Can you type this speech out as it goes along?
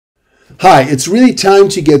Hi, it's really time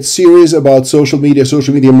to get serious about social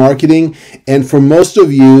media marketing. And for most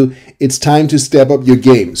of you, it's time to step up your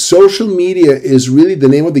game. Social media is really the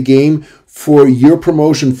name of the game for your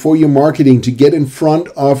promotion, for your marketing, to get in front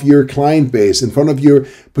of your client base, in front of your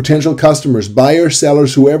potential customers, buyers,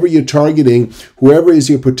 sellers, whoever you're targeting, whoever is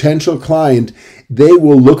your potential client. They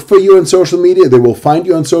will look for you on social media. They will find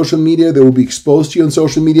you on social media. They will be exposed to you on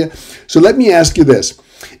social media. So let me ask you this.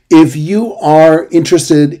 If you are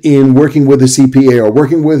interested in working with a CPA or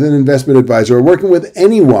working with an investment advisor or working with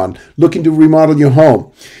anyone looking to remodel your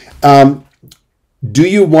home, do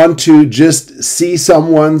you want to just see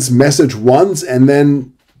someone's message once and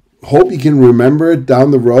then hope you can remember it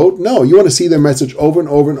down the road? No, you want to see their message over and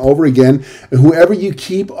over and over again. And whoever you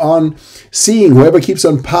keep on seeing, whoever keeps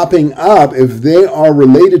on popping up, if they are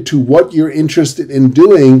related to what you're interested in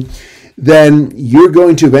doing, then you're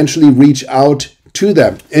going to eventually reach out to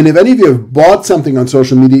them. And if any of you have bought something on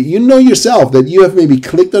social media, you know yourself that you have maybe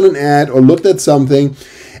clicked on an ad or looked at something,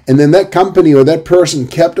 and then that company or that person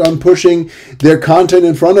kept on pushing their content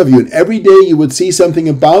in front of you. And every day you would see something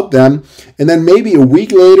about them. And then maybe a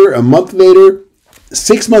week later, a month later,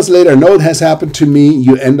 6 months later, I know it has happened to me,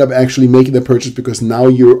 you end up actually making the purchase because now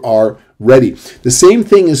you are ready. The same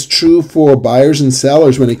thing is true for buyers and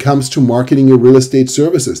sellers when it comes to marketing your real estate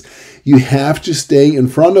services. You have to stay in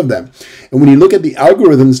front of them. And when you look at the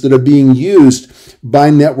algorithms that are being used by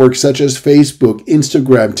networks such as Facebook,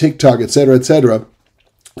 Instagram, TikTok, etc.,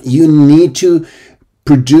 you need to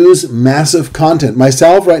produce massive content.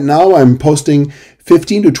 Myself, right now, I'm posting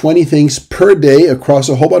 15 to 20 things per day across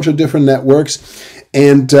a whole bunch of different networks.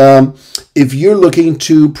 And if you're looking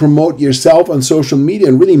to promote yourself on social media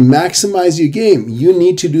and really maximize your game, you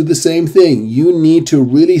need to do the same thing. You need to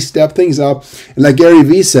really step things up. And like Gary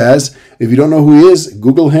Vee says, if you don't know who he is,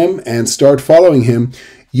 Google him and start following him.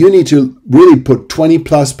 You need to really put 20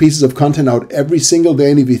 plus pieces of content out every single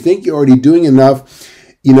day. And if you think you're already doing enough,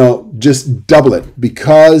 just double it,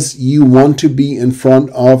 because you want to be in front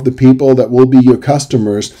of the people that will be your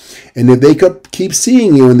customers. And if they could keep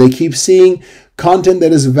seeing you and they keep seeing content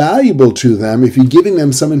that is valuable to them, if you're giving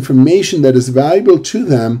them some information that is valuable to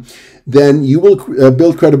them, then you will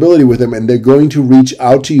build credibility with them, and they're going to reach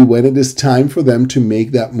out to you when it is time for them to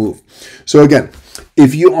make that move. So again,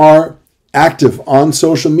 if you are active on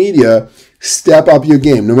social media, step up your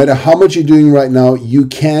game. No matter how much you're doing right now, you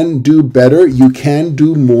can do better. You can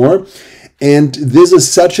do more. And this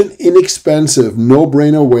is such an inexpensive,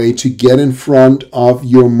 no-brainer way to get in front of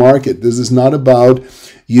your market. This is not about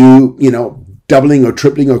you doubling or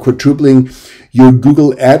tripling or quadrupling your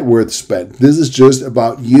Google AdWords spend. This is just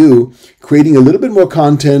about you creating a little bit more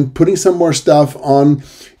content, putting some more stuff on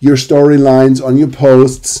your storylines, on your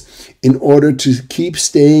posts, in order to keep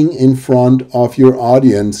staying in front of your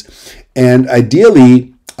audience. And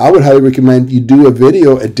ideally, I would highly recommend you do a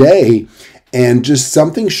video a day, and just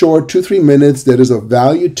something short, 2-3 minutes, that is of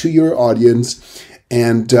value to your audience.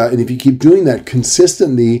 And if you keep doing that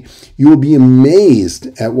consistently, you will be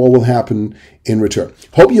amazed at what will happen in return.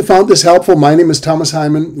 Hope you found this helpful. My name is Thomas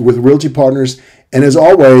Heimann with Realty Partners. And as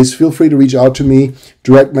always, feel free to reach out to me,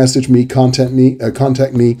 direct message me, contact me.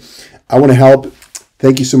 I want to help.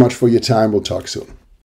 Thank you so much for your time. We'll talk soon.